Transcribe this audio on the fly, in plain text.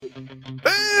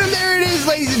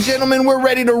ladies and gentlemen, we're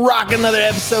ready to rock another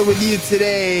episode with you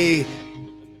today.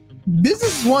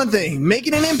 Business is one thing.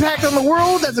 Making an impact on the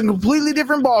world, that's a completely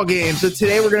different ballgame. So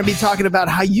today we're going to be talking about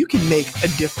how you can make a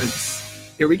difference.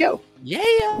 Here we go. Yeah.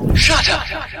 Shut up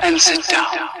and sit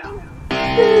down.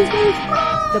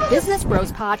 The Business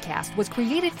Bros Podcast was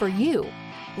created for you.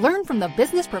 Learn from the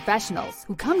business professionals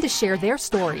who come to share their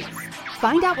stories.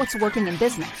 Find out what's working in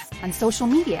business, on social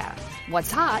media,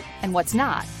 what's hot and what's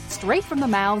not, straight from the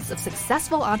mouths of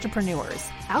successful entrepreneurs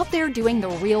out there doing the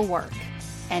real work.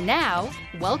 And now,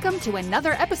 welcome to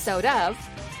another episode of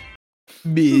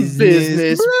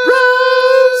Business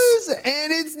Bros.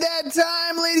 And it's that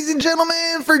time, ladies and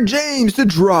gentlemen, for James to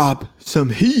drop some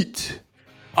heat.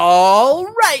 All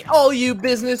right, all you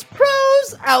business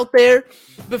pros out there.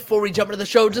 Before we jump into the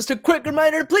show, just a quick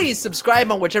reminder, please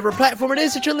subscribe on whichever platform it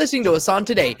is that you're listening to us on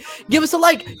today. Give us a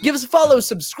like, give us a follow,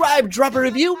 subscribe, drop a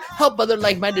review, help other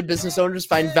like-minded business owners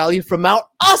find value from our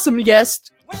awesome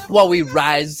guest while we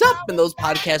rise up in those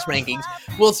podcast rankings.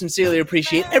 We'll sincerely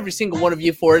appreciate every single one of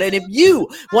you for it. And if you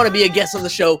want to be a guest on the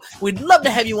show, we'd love to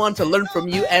have you on to learn from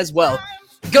you as well.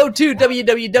 Go to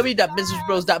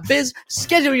www.businessbros.biz,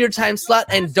 schedule your time slot,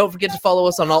 and don't forget to follow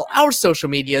us on all our social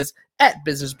medias at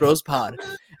Business Bros Pod.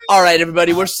 All right,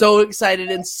 everybody, we're so excited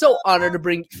and so honored to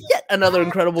bring yet another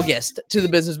incredible guest to the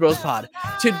Business Bros Pod.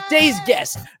 Today's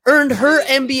guest earned her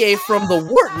MBA from the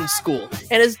Wharton School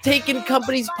and has taken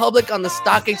companies public on the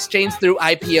stock exchange through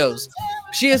IPOs.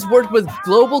 She has worked with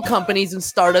global companies and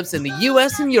startups in the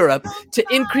US and Europe to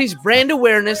increase brand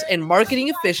awareness and marketing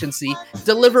efficiency,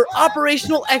 deliver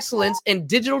operational excellence and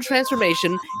digital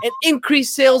transformation, and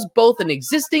increase sales both in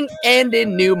existing and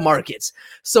in new markets.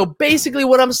 So basically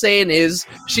what I'm saying is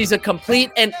she's a complete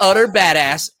and utter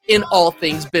badass in all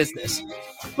things business.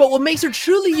 But what makes her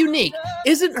truly unique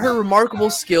isn't her remarkable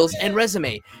skills and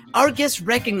resume. Our guest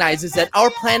recognizes that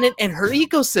our planet and her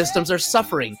ecosystems are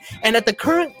suffering, and at the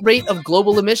current rate of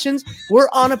global emissions, we're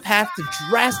on a path to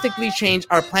drastically change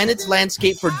our planet's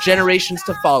landscape for generations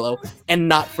to follow, and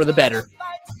not for the better.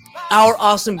 Our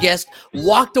awesome guest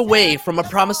walked away from a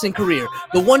promising career,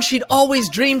 the one she'd always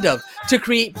dreamed of, to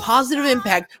create positive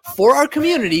impact for our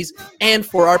communities and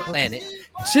for our planet.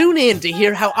 Tune in to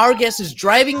hear how our guest is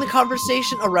driving the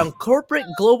conversation around corporate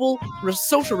global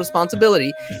social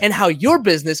responsibility and how your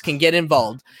business can get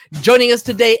involved. Joining us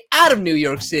today out of New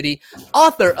York City,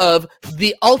 author of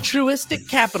The Altruistic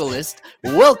Capitalist,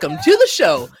 welcome to the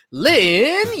show,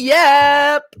 Lynn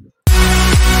Yap.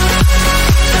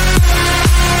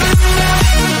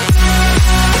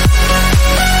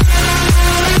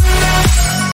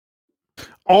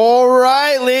 All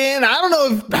right, Lynn. I don't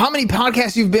know how many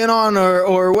podcasts you've been on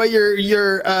or what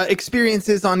your experience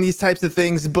is on these types of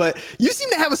things, but you seem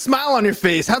to have a smile on your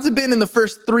face. How's it been in the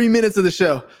first 3 minutes of the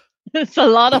show? It's a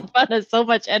lot of fun. There's so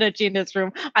much energy in this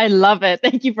room. I love it.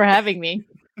 Thank you for having me.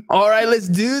 All right, let's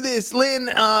do this. Lynn,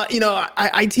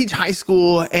 I teach high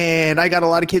school, and I got a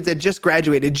lot of kids that just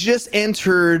graduated, just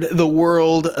entered the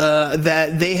world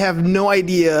that they have no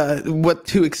idea what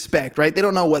to expect, right? They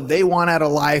don't know what they want out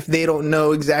of life. They don't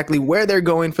know exactly where they're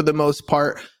going for the most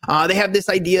part. They have this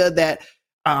idea that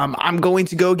I'm going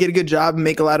to go get a good job and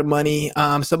make a lot of money.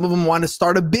 Some of them want to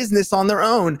start a business on their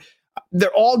own.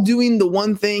 They're all doing the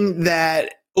one thing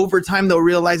that over time they'll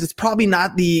realize it's probably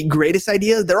not the greatest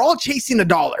idea. They're all chasing a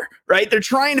dollar, right? They're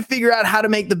trying to figure out how to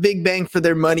make the big bang for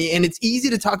their money. And it's easy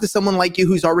to talk to someone like you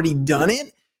who's already done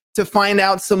it to find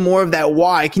out some more of that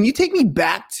why. Can you take me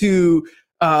back to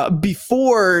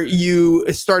before you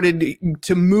started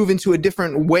to move into a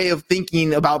different way of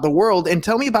thinking about the world, and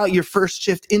tell me about your first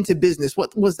shift into business?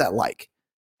 What was that like?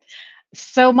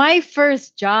 So my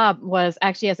first job was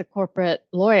actually as a corporate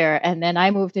lawyer, and then I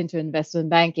moved into investment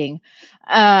banking.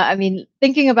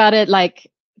 Thinking about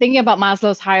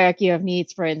Maslow's hierarchy of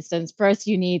needs, for instance, first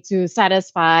you need to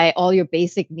satisfy all your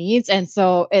basic needs. And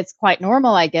so it's quite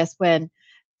normal, I guess, when,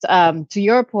 to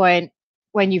your point,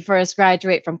 when you first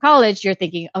graduate from college, you're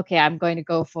thinking, okay, I'm going to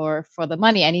go for the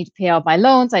money. I need to pay off my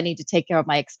loans. I need to take care of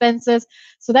my expenses.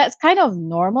 So that's kind of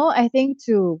normal, I think,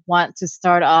 to want to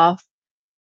start off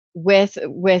with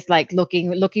like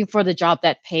looking for the job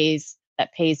that pays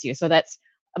you. So that's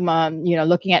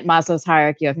looking at Maslow's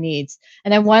hierarchy of needs.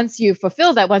 And then once you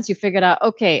fulfill that, once you figured out,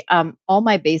 okay, all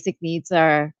my basic needs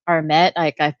are met,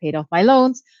 like I've paid off my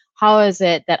loans, how is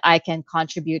it that I can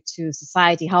contribute to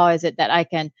society? How is it that I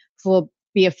can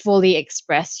be a fully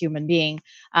expressed human being?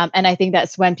 And I think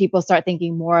that's when people start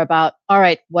thinking more about, all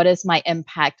right, what is my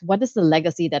impact? What is the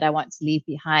legacy that I want to leave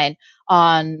behind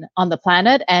on the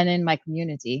planet and in my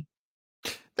community?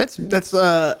 That's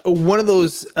one of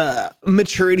those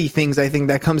maturity things I think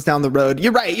that comes down the road.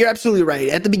 You're right. You're absolutely right.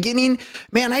 At the beginning,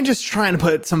 man, I just trying to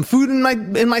put some food in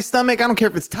my stomach. I don't care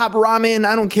if it's top ramen.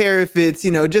 I don't care if it's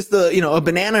just a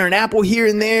banana or an apple here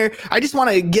and there. I just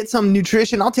want to get some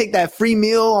nutrition. I'll take that free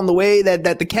meal on the way that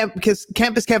the campus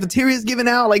cafeteria is giving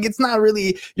out. Like, it's not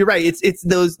really. You're right. It's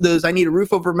those. I need a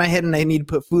roof over my head and I need to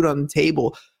put food on the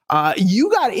table. You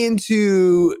got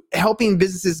into helping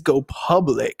businesses go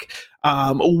public.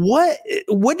 What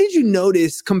did you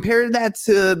notice? Compare that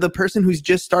to the person who's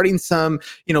just starting some,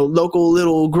 local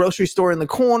little grocery store in the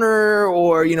corner,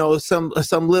 or, some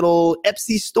little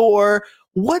Etsy store.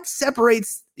 What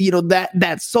separates, that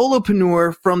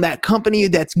solopreneur from that company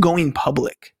that's going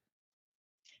public?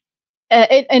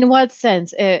 In what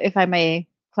sense, if I may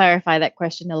clarify that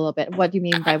question a little bit? What do you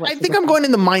mean by what? I think I'm going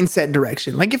in the mindset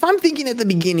direction. Like, if I'm thinking at the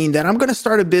beginning that I'm going to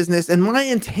start a business and my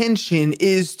intention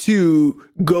is to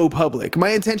go public,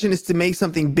 my intention is to make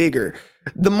something bigger,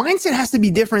 the mindset has to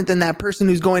be different than that person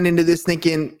who's going into this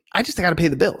thinking, I just got to pay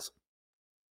the bills.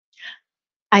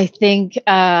 I think,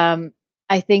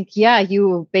 yeah,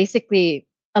 you basically,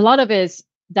 a lot of it is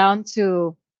down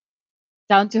to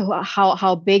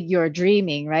how big you're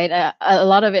dreaming, right? A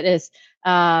lot of it is,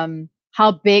 how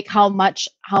big, how much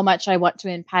I want to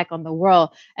impact on the world.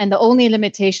 And the only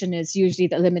limitation is usually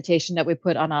the limitation that we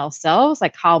put on ourselves,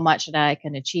 like how much that I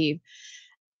can achieve.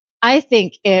 I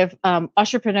think if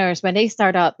entrepreneurs, when they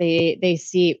start out, they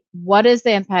see what is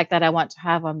the impact that I want to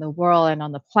have on the world and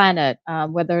on the planet,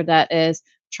 whether that is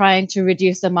trying to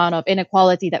reduce the amount of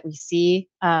inequality that we see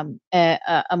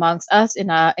amongst us in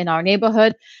our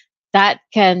neighborhood, that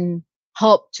can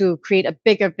help to create a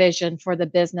bigger vision for the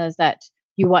business that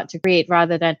you want to create,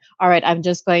 rather than, all right, I'm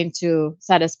just going to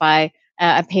satisfy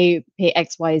pay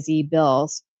XYZ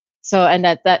bills. So, and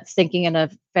that's thinking in a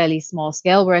fairly small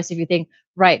scale. Whereas if you think,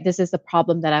 right, this is the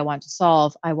problem that I want to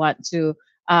solve, I want to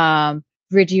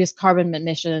reduce carbon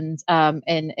emissions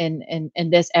in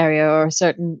this area, or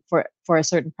for a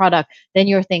certain product, then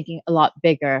you're thinking a lot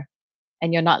bigger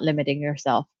and you're not limiting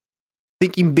yourself.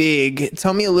 Thinking big.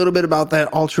 Tell me a little bit about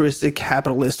that altruistic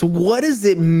capitalist. What does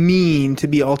it mean to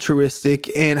be altruistic,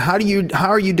 and how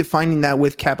are you defining that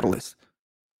with capitalist?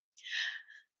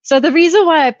 So the reason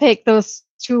why I picked those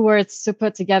two words to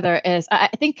put together is I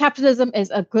think capitalism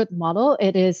is a good model.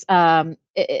 It is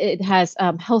it has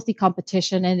healthy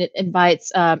competition, and it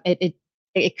invites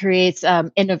it creates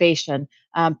innovation.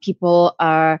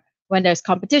 When there's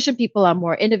competition, people are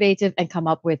more innovative and come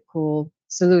up with cool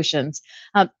solutions.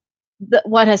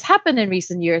 What has happened in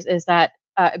recent years is that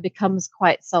it becomes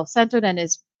quite self-centered, and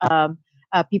is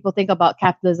people think about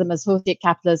capitalism, associate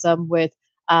capitalism with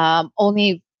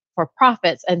only for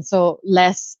profits, and so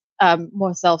less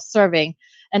more self-serving.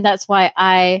 And that's why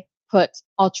I put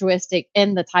altruistic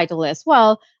in the title as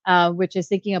well, which is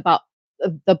thinking about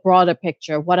the broader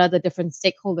picture. What are the different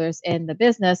stakeholders in the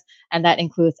business? And that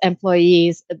includes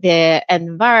employees, the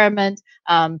environment,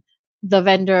 the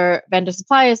vendor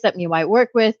suppliers that you might work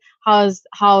with. Our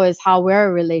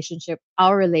relationship,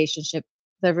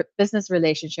 the business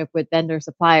relationship with vendor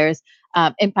suppliers,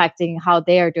 impacting how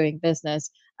they are doing business,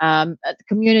 the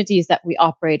communities that we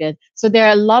operate in. So there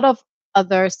are a lot of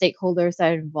other stakeholders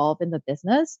that are involved in the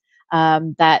business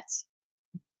that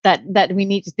we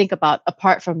need to think about,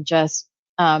 apart from just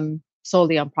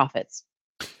solely on profits.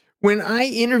 When I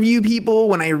interview people,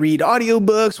 when I read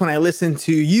audiobooks, when I listen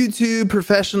to YouTube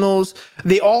professionals,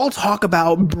 they all talk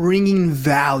about bringing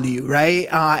value, right?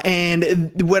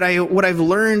 And what I've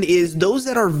learned is those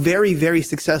that are very, very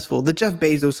successful, the Jeff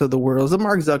Bezos of the world, the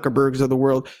Mark Zuckerbergs of the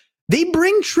world, they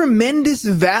bring tremendous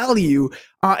value.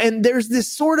 And there's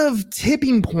this sort of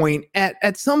tipping point.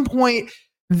 At some point,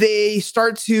 they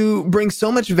start to bring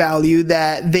so much value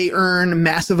that they earn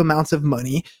massive amounts of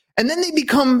money. And then they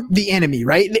become the enemy,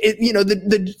 right?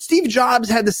 The Steve Jobs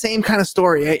had the same kind of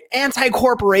story, right?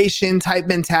 Anti-corporation type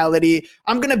mentality.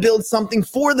 I'm going to build something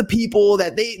for the people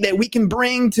that we can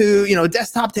bring to,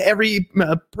 desktop to every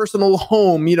personal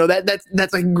home.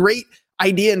 That's a great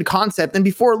idea and concept. And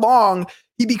before long,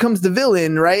 he becomes the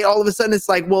villain, right? All of a sudden, it's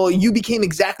like, well, you became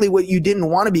exactly what you didn't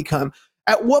want to become.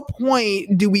 At what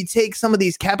point do we take some of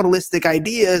these capitalistic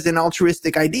ideas and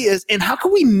altruistic ideas, and how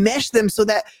can we mesh them so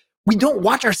that we don't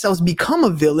watch ourselves become a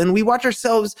villain? We watch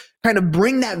ourselves kind of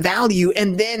bring that value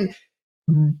and then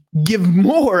give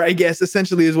more, I guess,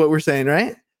 essentially is what we're saying,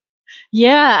 right?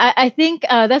 Yeah, I think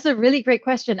that's a really great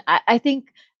question. I think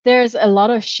there's a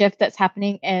lot of shift that's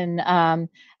happening in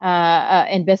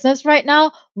business right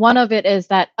now. One of it is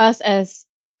that us as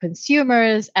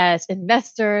consumers, as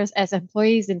investors, as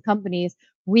employees in companies,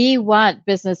 we want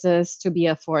businesses to be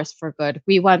a force for good.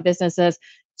 We want businesses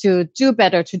to do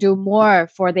better, to do more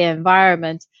for the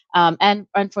environment, and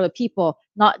for the people,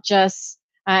 not just,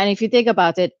 and if you think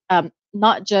about it,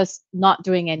 not just not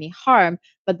doing any harm,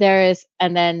 but there is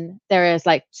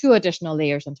like two additional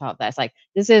layers on top of that. It's like,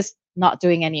 this is not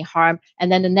doing any harm.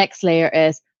 And then the next layer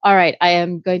is, all right, I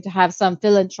am going to have some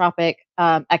philanthropic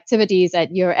activities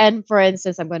at year end. For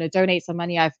instance, I'm going to donate some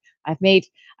money. I've made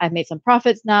some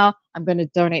profits now. I'm going to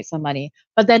donate some money.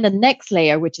 But then the next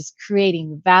layer, which is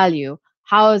creating value,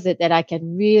 how is it that I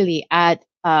can really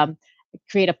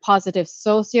create a positive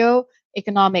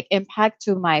socio-economic impact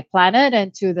to my planet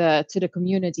and to the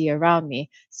community around me?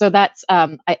 So that's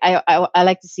I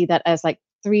like to see that as like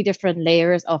three different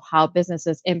layers of how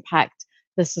businesses impact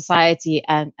the society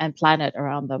and planet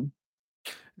around them.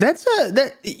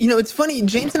 It's funny.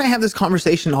 James and I have this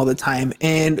conversation all the time,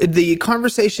 and the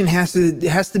conversation has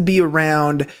to be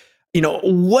around,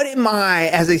 what am I,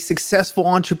 as a successful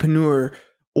entrepreneur,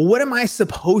 what am I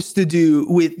supposed to do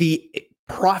with the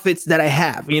profits that I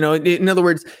have? In other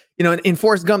words, in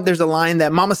Forrest Gump, there's a line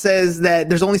that Mama says that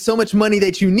there's only so much money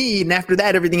that you need, and after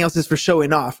that, everything else is for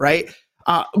showing off, right?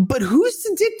 But who's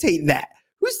to dictate that?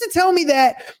 Who's to tell me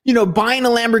that, buying a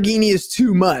Lamborghini is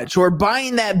too much, or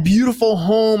buying that beautiful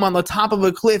home on the top of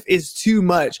a cliff is too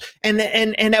much? And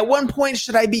at one point,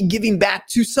 should I be giving back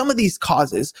to some of these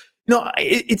causes?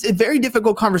 It's a very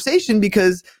difficult conversation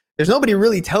because there's nobody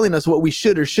really telling us what we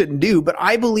should or shouldn't do. But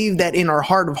I believe that in our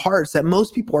heart of hearts, that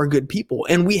most people are good people,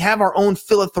 and we have our own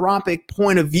philanthropic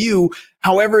point of view.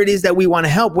 However it is that we want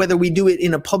to help, whether we do it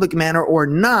in a public manner or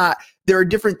not, there are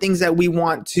different things that we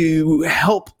want to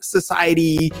help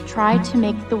society. Try to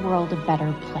make the world a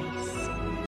better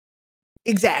place.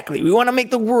 Exactly. We want to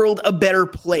make the world a better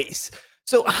place.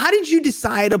 So how did you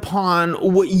decide upon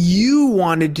what you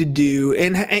wanted to do,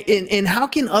 and how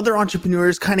can other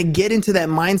entrepreneurs kind of get into that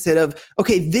mindset of,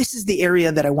 okay, this is the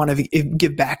area that I want to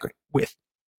give back with?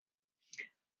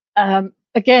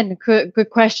 Again, good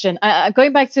question.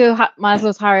 Going back to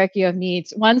Maslow's hierarchy of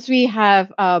needs, once we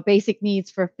have basic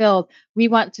needs fulfilled, we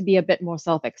want to be a bit more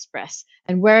self-expressed.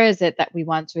 And where is it that we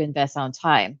want to invest our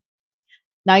time?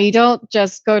 Now, you don't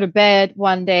just go to bed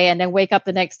one day and then wake up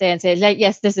the next day and say,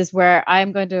 yes, this is where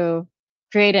I'm going to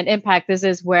create an impact. This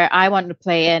is where I want to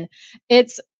play in.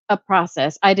 It's a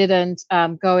process. I didn't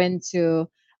go into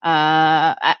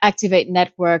Activate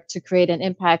Network to create an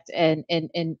impact in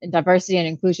diversity and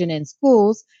inclusion in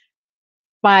schools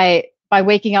by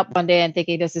waking up one day and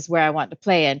thinking this is where I want to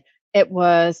play in. It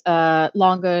was a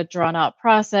longer, drawn-out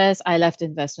process. I left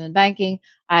investment banking.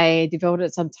 I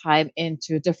devoted some time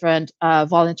into different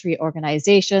voluntary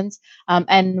organizations.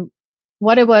 And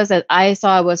what it was that I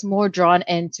saw, I was more drawn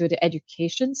into the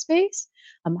education space.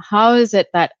 How is it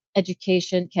that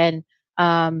education can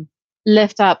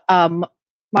lift up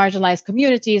marginalized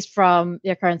communities from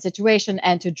their current situation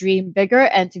and to dream bigger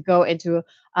and to go into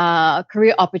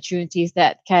career opportunities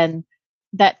that can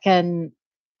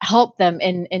help them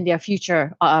in their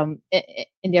future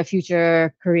in their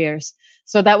future careers.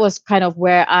 So that was kind of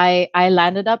where I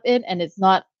landed up in, and it's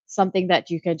not something that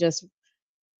you can just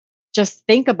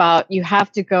think about. You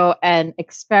have to go and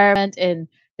experiment in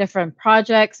different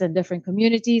projects and different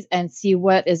communities and see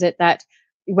what is it that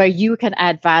where you can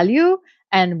add value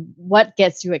and what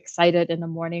gets you excited in the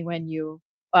morning when you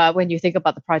think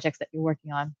about the projects that you're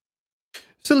working on.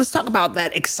 So let's talk about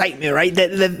that excitement, right?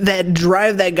 That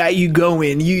drive that got you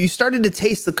going. You started to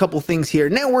taste a couple things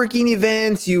here. Networking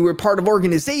events, you were part of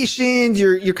organizations,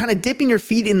 you're kind of dipping your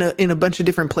feet in a bunch of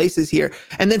different places here.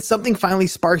 And then something finally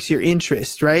sparks your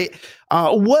interest, right?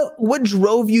 What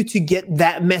drove you to get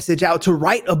that message out, to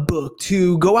write a book,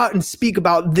 to go out and speak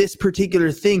about this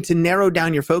particular thing, to narrow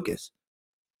down your focus?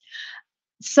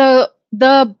 So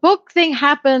the book thing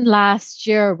happened last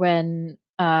year when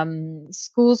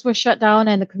schools were shut down,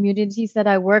 and the communities that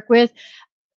I work with,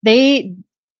 they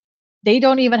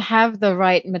don't even have the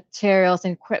right materials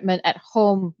and equipment at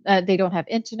home. They don't have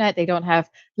internet. They don't have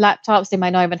laptops. They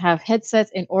might not even have headsets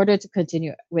in order to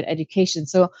continue with education.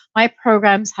 So my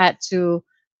programs had to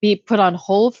be put on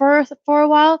hold for a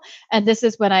while. And this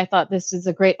is when I thought this is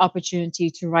a great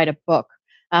opportunity to write a book.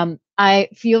 I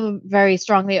feel very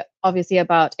strongly, obviously,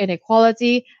 about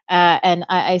inequality. And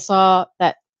I saw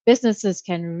that businesses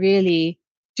can really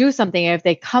do something if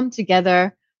they come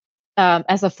together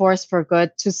as a force for good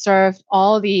to serve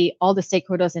all the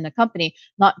stakeholders in a company,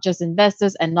 not just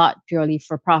investors and not purely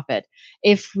for profit.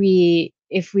 If we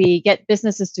get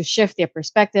businesses to shift their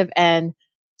perspective and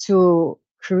to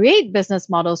create business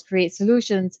models, create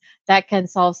solutions that can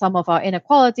solve some of our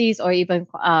inequalities or even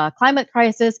climate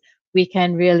crisis, we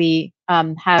can really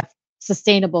have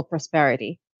sustainable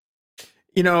prosperity.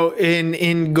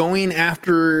 In going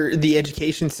after the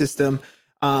education system,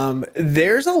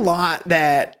 there's a lot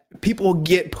that people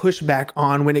get pushback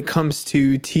on when it comes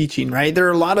to teaching, right? There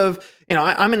are a lot of,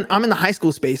 I'm in the high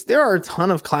school space. There are a ton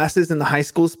of classes in the high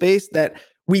school space that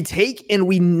we take and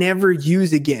we never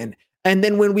use again. And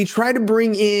then when we try to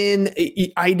bring in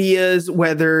ideas,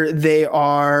 whether they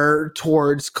are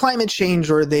towards climate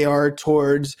change or they are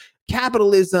towards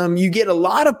capitalism, you get a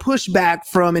lot of pushback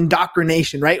from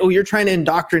indoctrination, right? Oh, you're trying to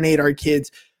indoctrinate our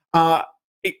kids. Have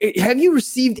you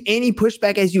received any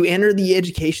pushback as you enter the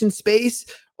education space,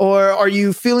 or are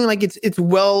you feeling like it's I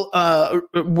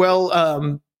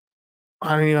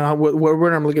don't even know what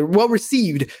word I'm looking, well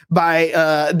received by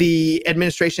the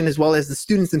administration as well as the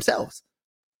students themselves?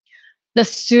 The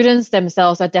students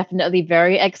themselves are definitely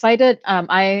very excited.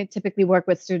 I typically work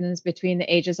with students between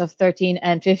the ages of 13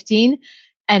 and 15,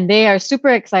 and they are super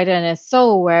excited and are so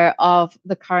aware of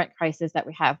the current crisis that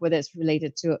we have, whether it's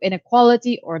related to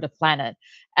inequality or the planet.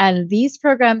 And these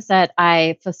programs that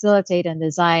I facilitate and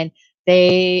design,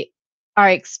 they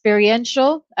are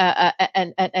experiential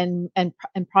and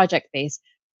project based.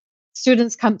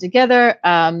 Students come together,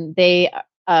 they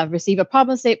receive a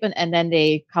problem statement, and then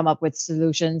they come up with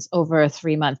solutions over a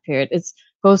 3-month period. It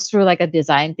goes through like a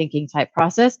design thinking type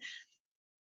process.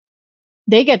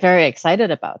 They get very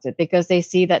excited about it because they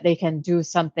see that they can do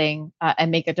something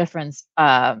and make a difference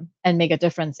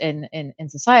in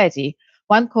society.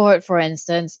 One cohort, for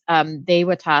instance, they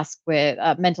were tasked with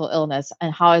mental illness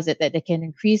and how is it that they can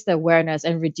increase the awareness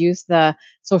and reduce the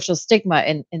social stigma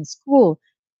in school.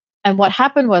 And what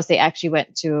happened was they actually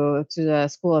went to the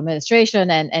school administration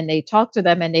and they talked to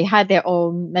them, and they had their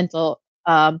own mental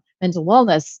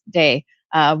wellness day,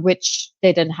 which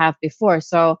they didn't have before.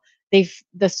 So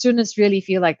the students really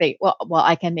feel like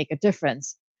I can make a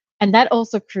difference. And that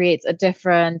also creates a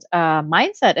different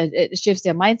mindset. It shifts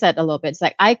their mindset a little bit. It's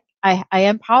like, I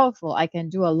am powerful. I can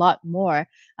do a lot more,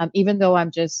 even though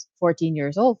I'm just 14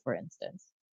 years old, for instance.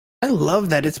 I love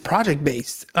that it's project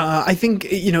based. I think,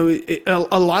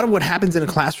 a lot of what happens in a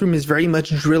classroom is very much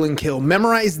drill and kill.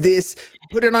 Memorize this,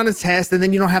 put it on a test, and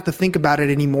then you don't have to think about it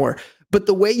anymore. But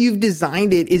the way you've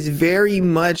designed it is very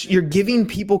much, you're giving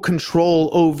people control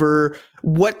over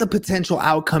what the potential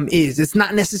outcome is. It's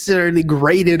not necessarily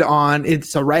graded on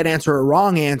it's a right answer or a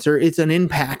wrong answer. It's an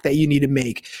impact that you need to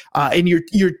make. And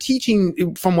you're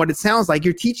teaching, from what it sounds like,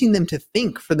 you're teaching them to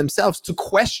think for themselves, to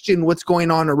question what's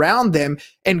going on around them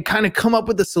and kind of come up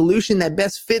with a solution that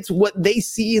best fits what they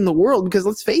see in the world. Because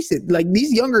let's face it, like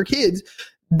these younger kids,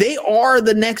 they are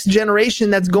the next generation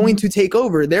that's going to take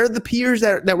over. They're the peers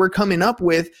that we're coming up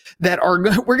with that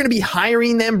we're going to be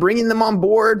hiring them, bringing them on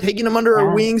board, taking them under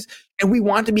our wings. And we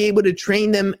want to be able to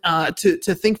train them to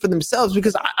think for themselves,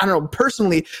 because I don't know,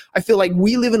 personally, I feel like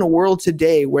we live in a world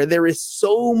today where there is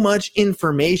so much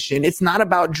information. It's not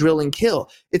about drill and kill.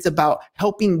 It's about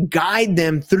helping guide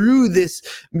them through this,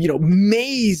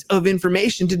 maze of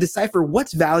information to decipher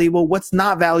what's valuable, what's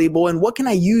not valuable, and what can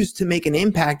I use to make an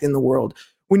impact in the world.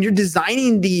 When you're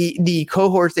designing the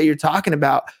cohorts that you're talking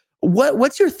about,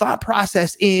 what's your thought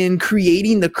process in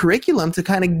creating the curriculum to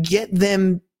kind of get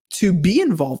them to be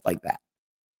involved like that?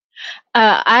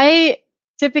 I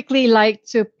typically like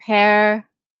to pair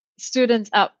students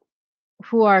up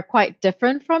who are quite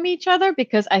different from each other,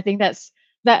 because I think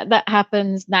that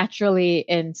happens naturally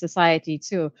in society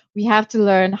too. We have to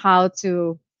learn how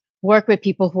to work with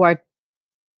people who are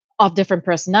of different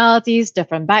personalities,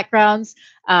 different backgrounds,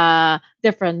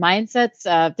 different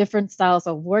mindsets, different styles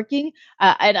of working.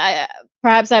 And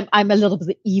perhaps I'm a little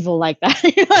bit evil like that.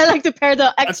 I like to pair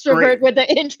the extrovert with the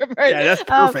introvert. Yeah, that's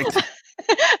perfect.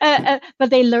 But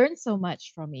they learn so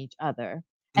much from each other,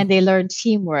 and they learn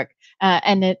teamwork.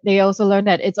 And they also learn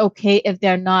that it's okay if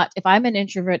I'm an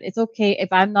introvert, it's okay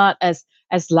if I'm not as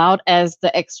loud as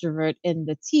the extrovert in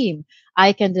the team.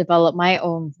 I can develop my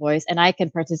own voice and I can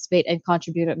participate and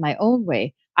contribute in my own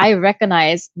way. I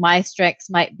recognize my strengths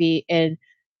might be in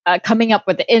coming up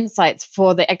with the insights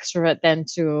for the extrovert then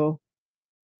to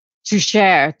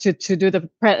share, to do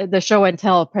the show and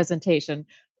tell presentation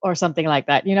or something like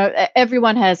that.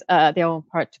 Everyone has their own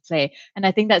part to play. And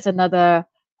I think that's another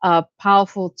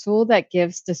powerful tool that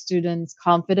gives the students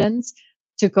confidence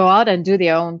to go out and do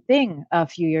their own thing a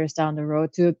few years down the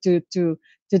road, to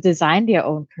design their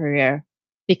own career,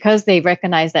 because they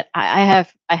recognize that I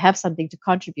have something to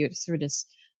contribute through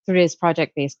this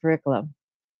project-based curriculum.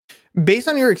 Based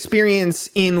on your experience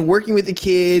in working with the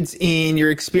kids, in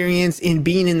your experience in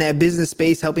being in that business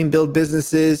space, helping build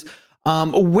businesses,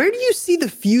 Where do you see the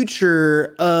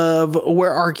future of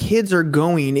where our kids are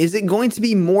going? Is it going to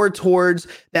be more towards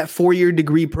that 4-year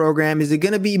degree program? Is it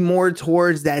going to be more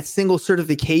towards that single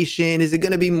certification? Is it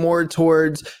going to be more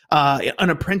towards an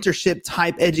apprenticeship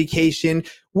type education?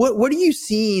 What are you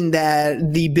seeing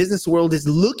that the business world is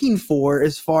looking for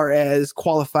as far as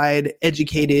qualified,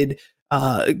 educated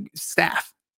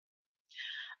staff?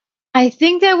 I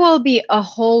think there will be a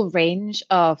whole range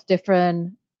of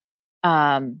different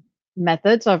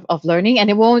methods of learning, and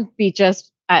it won't be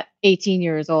just at 18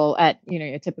 years old at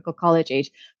your typical college age.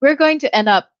 We're going to end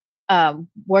up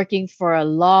working for a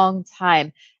long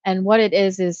time, and what it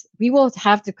is we will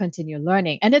have to continue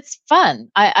learning, and it's fun.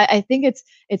 I think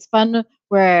it's fun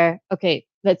where, okay,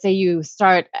 let's say you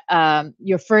start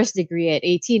your first degree at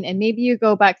 18, and maybe you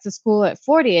go back to school at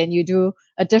 40 and you do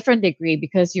a different degree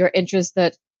because you're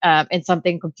interested in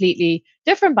something completely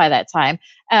different by that time.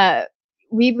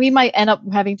 We might end up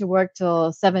having to work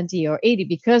till 70 or 80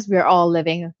 because we're all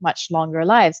living much longer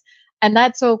lives. And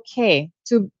that's okay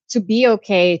to be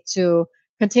okay, to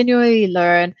continually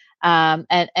learn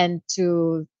and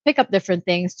to pick up different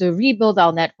things, to rebuild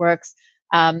our networks,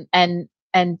 and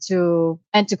to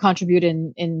contribute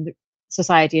in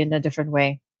society in a different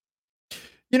way.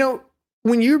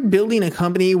 When you're building a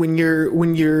company, when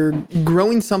you're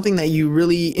growing something that you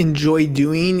really enjoy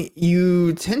doing,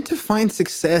 you tend to find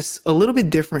success a little bit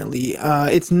differently.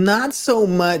 It's not so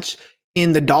much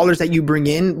in the dollars that you bring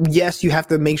in. Yes, you have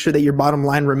to make sure that your bottom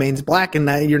line remains black and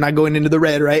that you're not going into the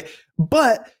red, right?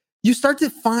 But you start to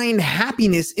find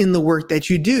happiness in the work that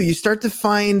you do. You start to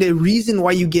find a reason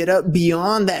why you get up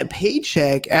beyond that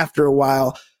paycheck after a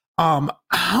while.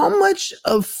 How much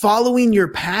of following your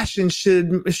passion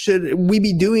should we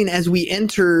be doing as we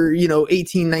enter,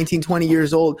 18, 19, 20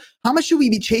 years old? How much should we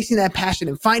be chasing that passion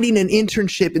and finding an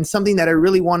internship in something that I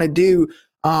really want to do,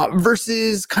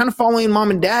 versus kind of following mom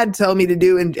and dad tell me to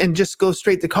do and just go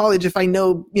straight to college if I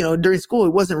know, during school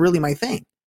it wasn't really my thing?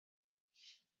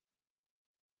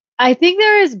 I think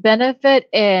there is benefit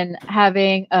in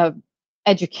having a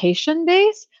education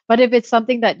base, but if it's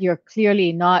something that you're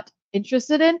clearly not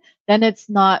interested in, then it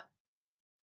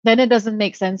doesn't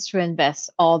make sense to invest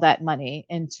all that money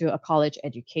into a college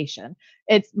education.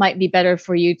 It might be better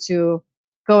for you to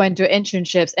go into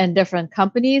internships in different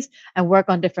companies and work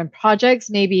on different projects.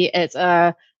 Maybe it's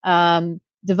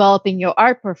developing your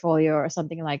art portfolio or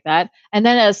something like that. And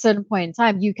then at a certain point in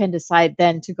time, you can decide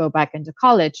then to go back into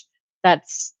college.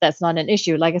 That's not an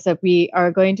issue. Like I said, we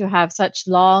are going to have such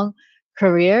long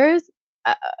careers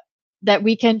that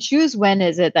we can choose when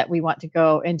is it that we want to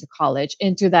go into college,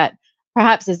 into that,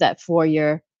 perhaps is that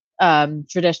 4-year,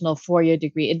 traditional 4-year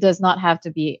degree. It does not have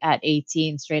to be at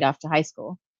 18 straight after high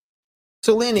school.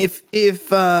 So Lynn, if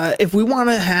we want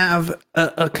to have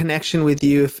a connection with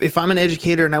you, if I'm an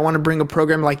educator and I want to bring a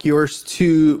program like yours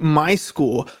to my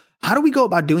school, how do we go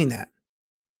about doing that?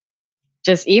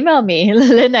 Just email me,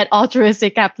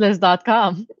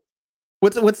 lynn@altruisticcapitalist.com.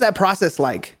 What's that process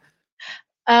like?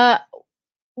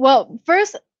 Well,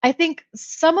 first, I think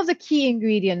some of the key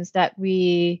ingredients that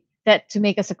to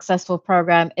make a successful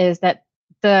program is that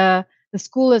the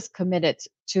school is committed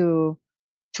to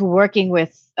working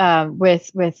with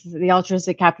the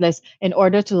altruistic capitalists in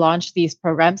order to launch these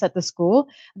programs at the school.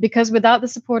 Because without the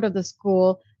support of the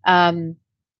school,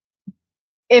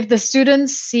 if the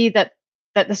students see that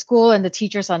the school and the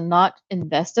teachers are not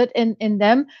invested in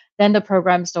them, then the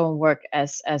programs don't work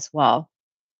as well.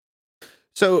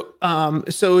 So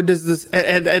does this,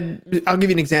 and I'll give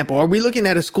you an example. Are we looking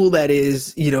at a school that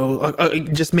is,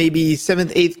 just maybe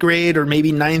 7th, 8th grade, or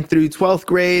maybe 9th through 12th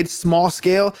grade, small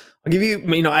scale? I'll give you,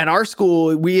 at our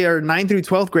school, we are 9th through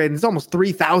 12th grade, and it's almost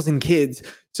 3,000 kids.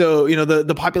 So,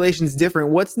 the population is different.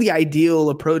 What's the ideal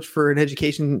approach for an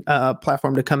education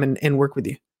platform to come and work with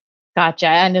you? Gotcha.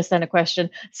 I understand the question.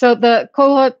 So the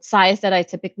cohort size that I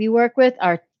typically work with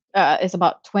is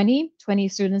about 20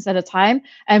 students at a time.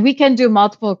 And we can do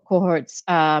multiple cohorts.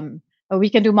 We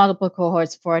can do multiple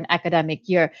cohorts for an academic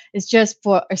year. It's just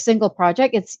for a single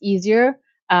project, it's easier.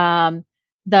 If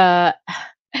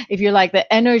you like,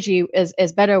 the energy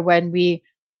is better when we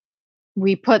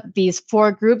put these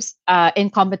 4 groups in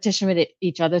competition with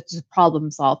each other to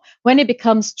problem solve. When it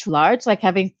becomes too large, like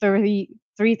having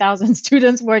 3,000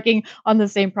 students working on the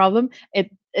same problem, it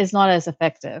is not as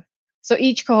effective. So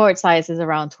each cohort size is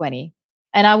around 20,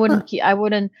 and I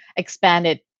wouldn't expand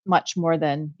it much more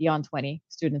than beyond 20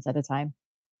 students at a time.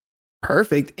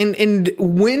 Perfect. And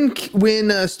when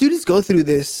students go through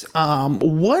this,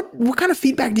 what kind of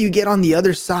feedback do you get on the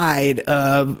other side?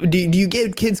 Do you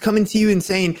get kids coming to you and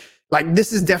saying, like,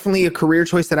 this is definitely a career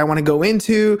choice that I want to go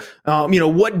into?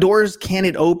 What doors can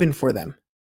it open for them?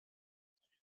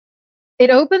 it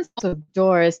opens also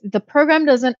doors. The program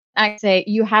doesn't actually say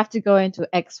you have to go into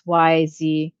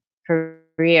XYZ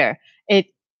career. It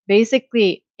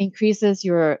basically increases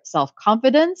your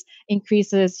self-confidence,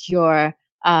 increases your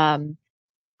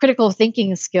critical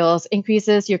thinking skills,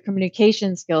 increases your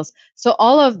communication skills. So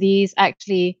all of these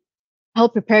actually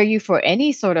help prepare you for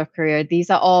any sort of career. These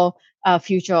are all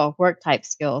future of work type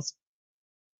skills.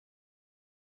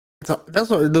 So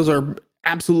those are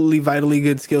absolutely vitally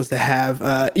good skills to have.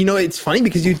 It's funny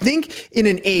because you think in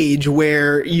an age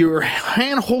where you're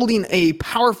hand holding a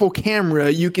powerful camera,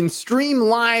 you can stream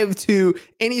live to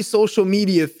any social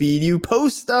media feed, you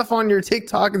post stuff on your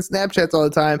TikTok and Snapchats all the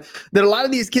time, that a lot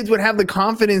of these kids would have the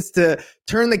confidence to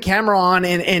turn the camera on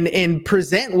and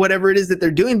present whatever it is that they're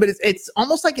doing. But it's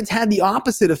almost like it's had the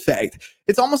opposite effect.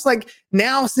 It's almost like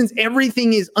now, since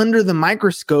everything is under the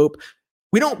microscope,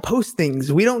 we don't post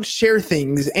things, we don't share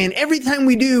things, and every time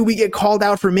we do, we get called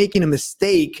out for making a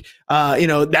mistake.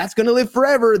 That's going to live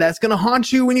forever. That's going to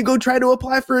haunt you when you go try to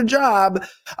apply for a job.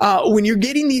 When you're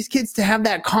getting these kids to have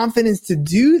that confidence to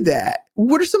do that,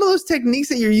 what are some of those techniques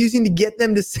that you're using to get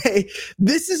them to say,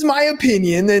 this is my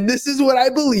opinion, and this is what I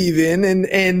believe in,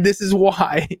 and this is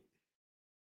why?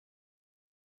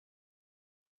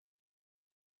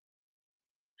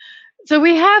 So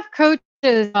we have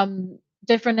coaches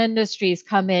different industries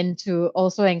come in to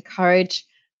also encourage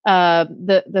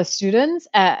the students,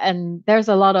 and there's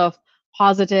a lot of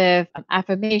positive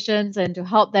affirmations and to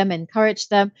help them, encourage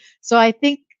them. So I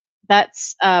think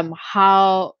that's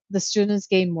how the students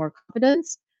gain more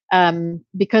confidence,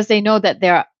 because they know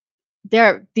that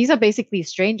these are basically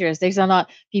strangers. These are not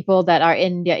people that are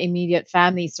in their immediate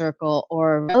family circle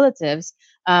or relatives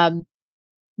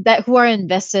that who are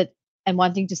invested and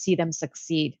wanting to see them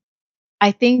succeed.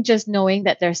 I think just knowing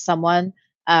that there's someone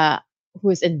who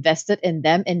is invested in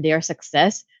them, in their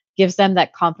success, gives them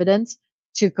that confidence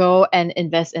to go and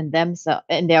invest in themselves,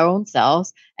 in their own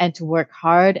selves, and to work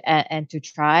hard and to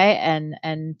try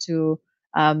and to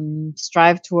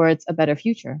strive towards a better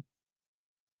future.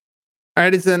 All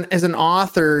right, as an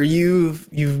author, you've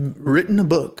written a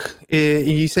book.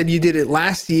 You said you did it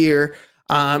last year.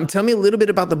 Tell me a little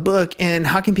bit about the book, and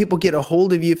how can people get a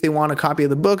hold of you if they want a copy of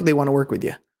the book, they want to work with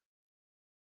you?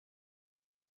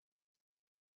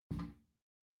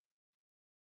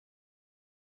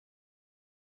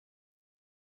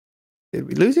 Did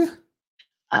we lose you?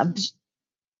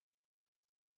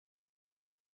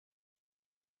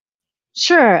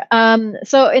 Sure.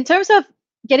 So in terms of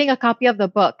getting a copy of the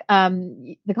book,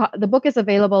 the book is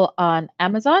available on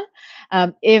Amazon.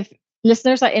 If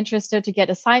listeners are interested to get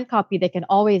a signed copy, they can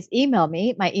always email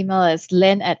me. My email is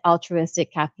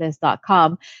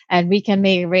lynn@altruisticcapitalist.com, and we can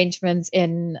make arrangements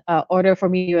in order for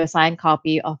me to a signed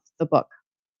copy of the book.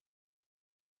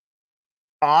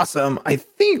 Awesome. I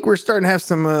think we're starting to have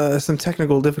some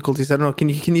technical difficulties. I don't know.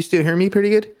 Can you still hear me pretty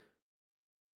good?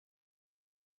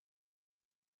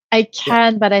 I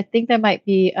can, but I think there might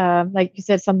be, like you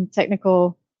said, some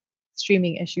technical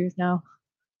streaming issues now.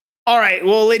 All right.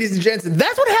 Well, ladies and gents,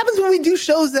 that's what happens when we do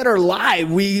shows that are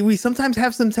live. We sometimes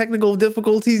have some technical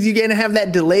difficulties. You're going to have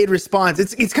that delayed response.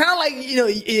 It's kind of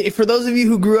like, for those of you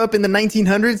who grew up in the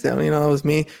 1900s, that was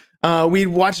me. We'd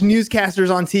watch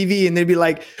newscasters on TV and they'd be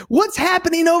like, what's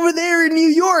happening over there in New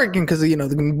York? And because, the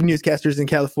newscasters in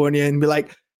California, and be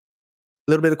like, a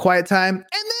little bit of quiet time, and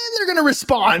then they're going to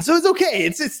respond. So it's okay.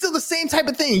 It's still the same type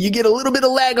of thing. You get a little bit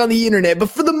of lag on the internet, but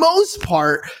for the most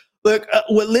part, look,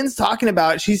 what Lynn's talking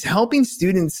about, she's helping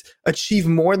students achieve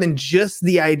more than just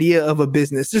the idea of a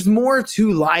business. There's more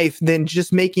to life than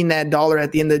just making that dollar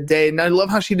at the end of the day. And I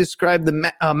love how she described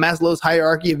the Maslow's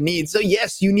hierarchy of needs. So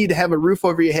yes, you need to have a roof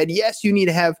over your head. Yes, you need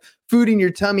to have food in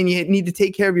your tummy, and you need to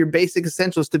take care of your basic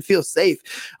essentials to feel safe.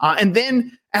 And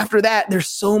then after that, there's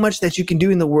so much that you can do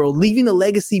in the world. Leaving a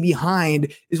legacy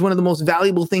behind is one of the most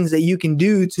valuable things that you can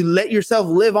do to let yourself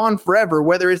live on forever,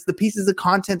 whether it's the pieces of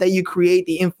content that you create,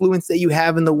 the influence that you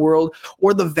have in the world,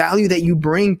 or the value that you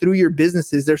bring through your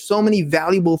businesses. There's so many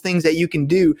valuable things that you can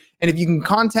do. And if you can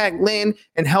contact Lynn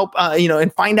and help,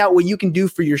 and find out what you can do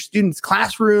for your students'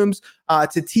 classrooms,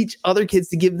 to teach other kids,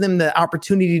 to give them the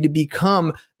opportunity to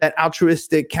become that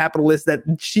altruistic capitalist that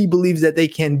she believes that they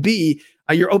can be,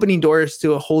 you're opening doors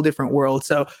to a whole different world.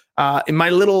 So in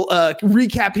my little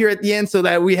recap here at the end, so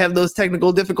that we have those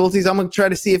technical difficulties, I'm going to try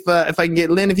to see if I can get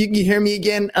Lynn. If you can hear me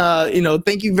again,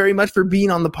 thank you very much for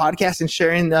being on the podcast and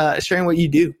sharing what you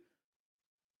do.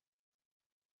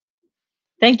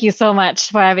 Thank you so much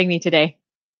for having me today.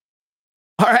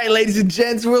 All right, ladies and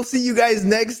gents, we'll see you guys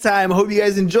next time. I hope you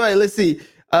guys enjoy. Let's see.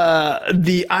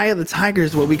 the Eye of the Tiger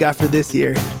is what we got for this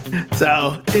year.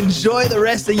 So enjoy the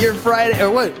rest of your Friday, or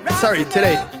what? Sorry,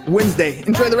 today, Wednesday.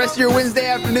 Enjoy the rest of your Wednesday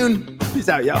afternoon. Peace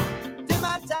out, y'all.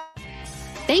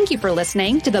 Thank you for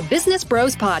listening to the Business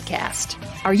Bros Podcast.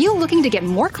 Are you looking to get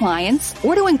more clients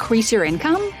or to increase your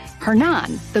income?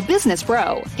 Hernan, the business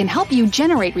bro, can help you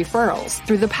generate referrals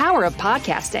through the power of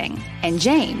podcasting. And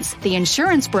James, the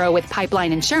insurance bro with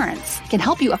Pipeline Insurance, can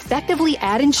help you effectively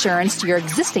add insurance to your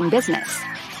existing business.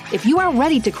 If you are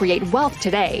ready to create wealth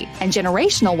today and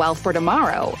generational wealth for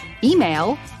tomorrow,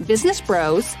 email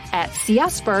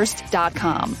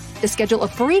businessbros@csfirst.com to schedule a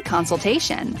free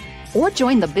consultation or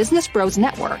join the Business Bros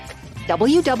Network,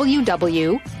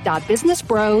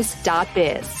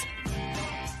 www.businessbros.biz.